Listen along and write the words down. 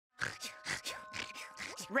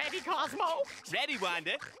Ready, Cosmo? Ready,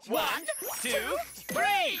 Wanda. 1, 2, 3.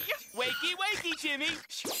 Wakey, wakey, Timmy.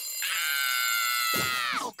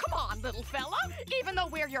 Oh, come on, little fella. Even though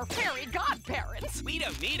we're your fairy godparents. We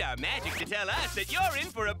don't need our magic to tell us that you're in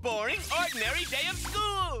for a boring, ordinary day of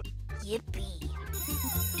school. Yippee.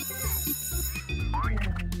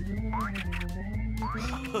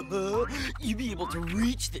 You'd be able to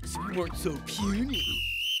reach this if you weren't so puny.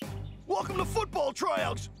 Welcome to football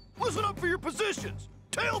tryouts. Listen up for your positions.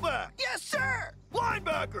 Tailback. Yes, sir!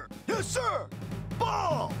 Linebacker. Yes, sir.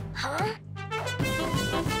 Ball. Huh?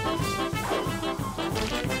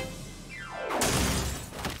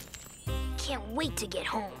 Can't wait to get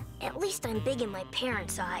home. At least I'm big in my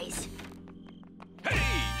parents' eyes.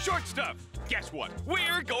 Hey, short stuff! Guess what?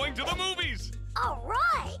 We're going to the movies! All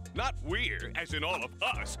right! Not we're, as in all of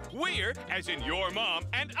us. We're, as in your mom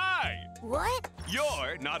and I. What?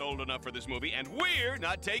 You're not old enough for this movie, and we're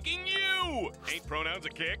not taking you! Ain't pronouns a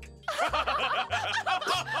kick?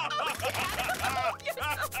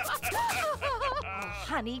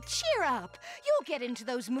 Honey, cheer up. You'll get into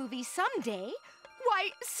those movies someday.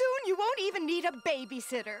 Why, soon you won't even need a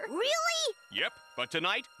babysitter. Really? Yep, but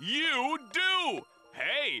tonight, you do!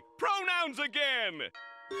 Hey, pronouns again!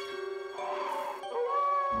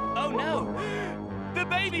 Oh, no. The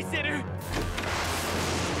babysitter.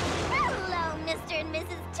 Hello, Mr. and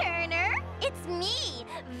Mrs. Turner. It's me,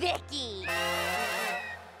 Vicky.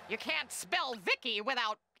 You can't spell Vicky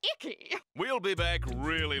without icky. We'll be back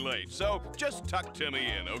really late, so just tuck Timmy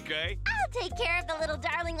in, okay? I'll take care of the little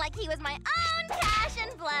darling like he was my own cash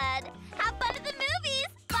and blood. Have fun at the movies.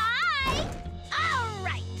 Bye. All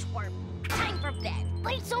right, twerp. Time for bed.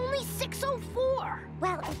 But it's only 6:04.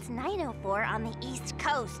 Well, it's 9:04 on the East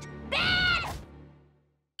Coast. Bed!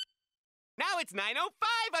 Now it's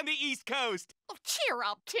 9:05 on the East Coast. Oh, cheer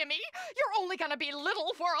up, Timmy. You're only gonna be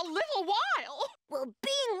little for a little while. Well,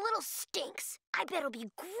 being little stinks. I bet it'll be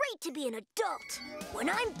great to be an adult. When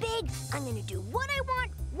I'm big, I'm gonna do what I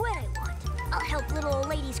want, when I want. I'll help little old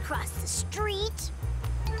ladies cross the street.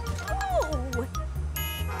 Oh!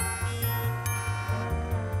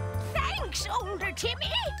 Thanks, older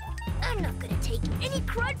Timmy. I'm not gonna take any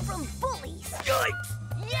crud from bullies. Yikes!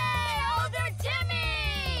 Yay, older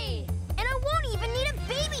Timmy! And I won't even need a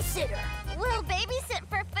babysitter. We'll babysit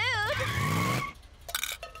for food.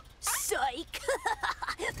 Psych!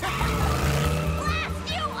 Blast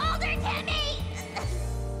you, older Timmy!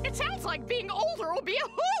 It sounds like being older will be a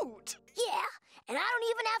hoot. Yeah, and I don't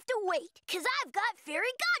even have to wait, because I've got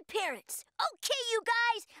fairy godparents. Okay, you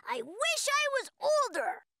guys, I wish I was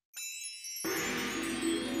older.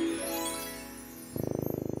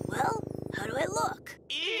 Well, how do I look?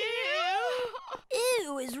 Ew.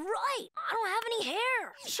 Ew is right. I don't have any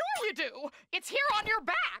hair. Sure you do. It's here on your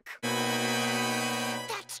back.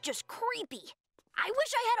 That's just creepy. I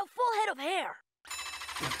wish I had a full head of hair.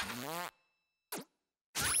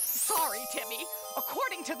 Sorry, Timmy.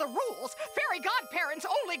 According to the rules, fairy godparents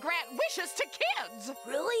only grant wishes to kids.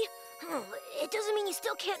 Really? It doesn't mean you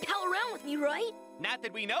still can't pal around with me, right? Not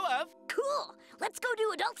that we know of. Cool. Let's go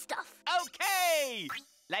do adult stuff. Okay.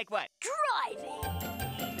 Like what? Driving.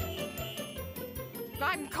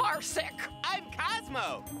 I'm car sick. I'm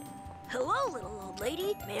Cosmo. Hello, little old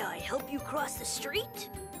lady. May I help you cross the street?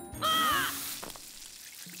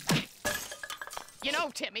 You know,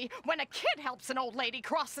 Timmy, when a kid helps an old lady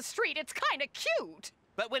cross the street, it's kind of cute.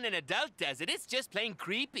 But when an adult does it, it's just plain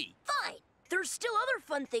creepy. Fine. There's still other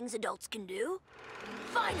fun things adults can do.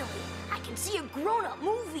 Finally, I can see a grown-up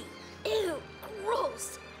movie. Ew,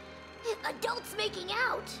 gross. Adults making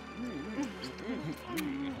out.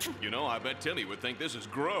 You know, I bet Timmy would think this is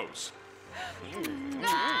gross.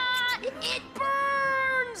 Ah, it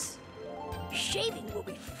burns! Shaving will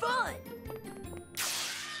be fun.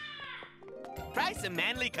 Try some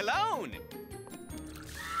manly cologne.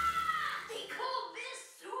 They call this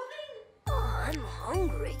soothing? Oh, I'm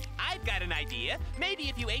hungry. I've got an idea. Maybe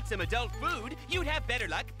if you ate some adult food, you'd have better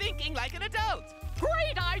luck thinking like an adult.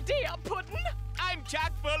 Great idea, Puddin'. I'm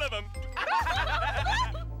chock full of them.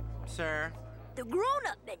 Sir? The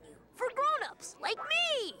grown-up menu for grown-ups like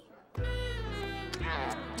me.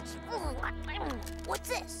 What's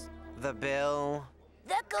this? The bill?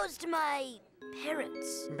 That goes to my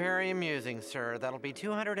parents. Very amusing, sir. That'll be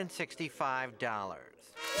 $265. What?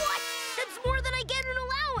 That's more than I get in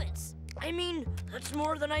allowance. I mean, that's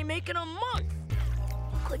more than I make in a month.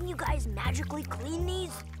 Couldn't you guys magically clean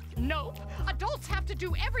these? Nope. Adults have to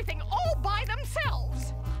do everything all by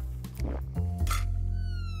themselves.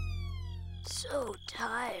 So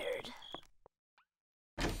tired.